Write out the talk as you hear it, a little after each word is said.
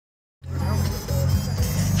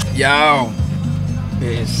Yo,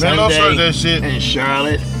 it's Man, don't start Sunday that shit. in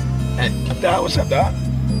Charlotte. And, Doc, what's up, Doc?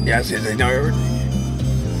 Yeah, I said they know everything.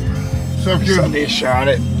 What's up, Q? Sunday in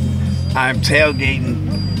Charlotte. I'm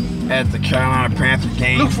tailgating at the Carolina Panthers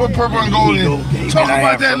game. Look for purple and gold. Talk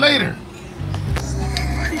about that later.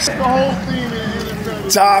 The whole thing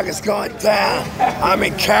is Dog is going down. I'm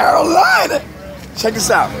in Carolina. Check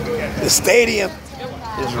this out. The stadium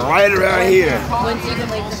is right around here.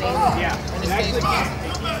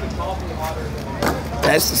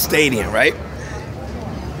 That's the stadium, right?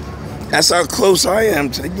 That's how close I am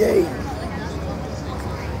to the game.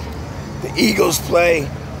 The Eagles play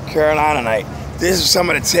Carolina tonight. This is some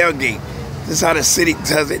of the tailgate. This is how the city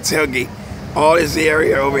does it tailgate. All this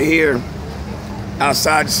area over here,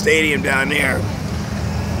 outside the stadium down there,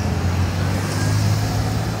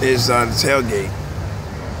 is the tailgate.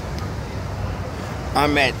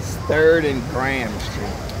 I'm at 3rd and Graham Street.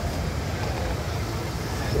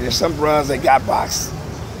 There's some bros that got box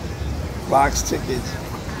tickets,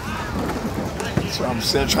 so I'm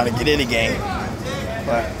still trying to get in the game.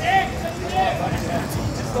 But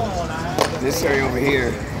this area over here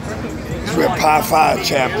is where Pi Phi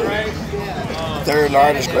chapter, 3rd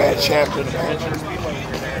largest grad chapter in the country.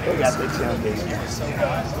 They got their tailgate.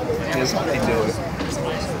 That's how they do it.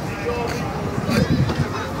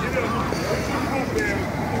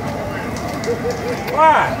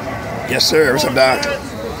 Yes, sir. What's up, Doc?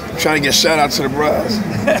 I'm trying to get a shout out to the bros.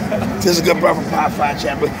 This is a good bro from Pi Phi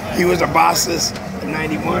chapter. He was the bosses in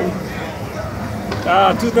 91.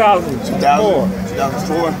 2000.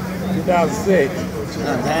 2004. 2006.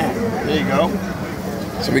 Damn. There you go.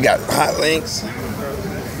 So we got hot links.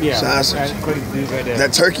 Yeah. Sausage. Right there.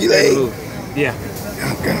 That turkey leg. Yeah.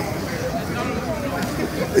 Okay.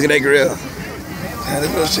 Look at that grill.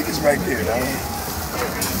 There's little chickens right there, dog.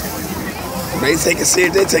 They take it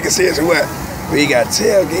serious. They take it serious or what? We got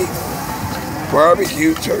tailgate,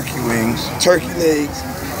 barbecue, turkey wings, turkey legs.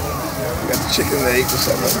 We got the chicken legs. What's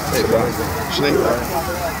up, man? Hey, bro. What's your name, bro?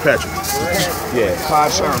 Patrick. Yeah.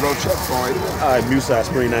 Clyde Sherman, road check for you. Newside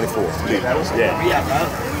Spring 94. Yeah. We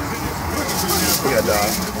got dog.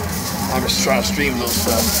 I'm just trying to stream little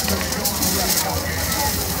stuff.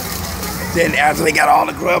 Then after they got all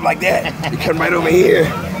the grub like that, you come right over here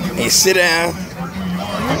and you sit down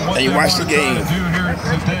and you watch the game.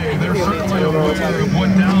 They're certainly a warrior of what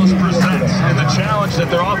Dallas presents, and the challenge that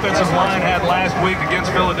their offensive line had last week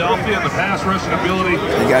against Philadelphia and the pass rushing ability.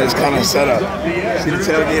 They got this kind of set up. See the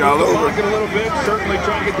tailgate all over. A little bit, certainly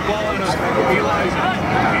trying to get the ball out of Eli's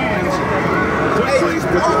hands.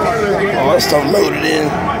 All that stuff loaded in.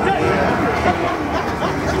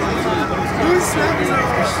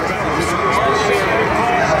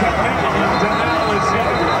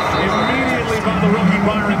 Immediately by the rookie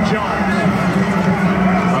Byron Jones.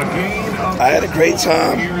 I had a great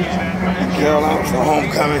time in Carolina for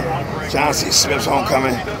homecoming. John C. Smith's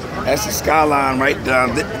homecoming. That's the skyline right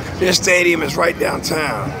down. Their stadium is right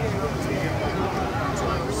downtown.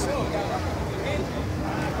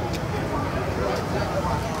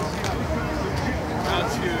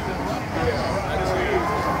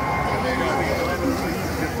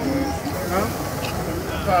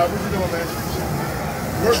 What you doing, man?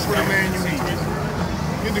 Work for the man you need.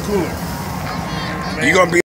 Get the cooler. You gonna be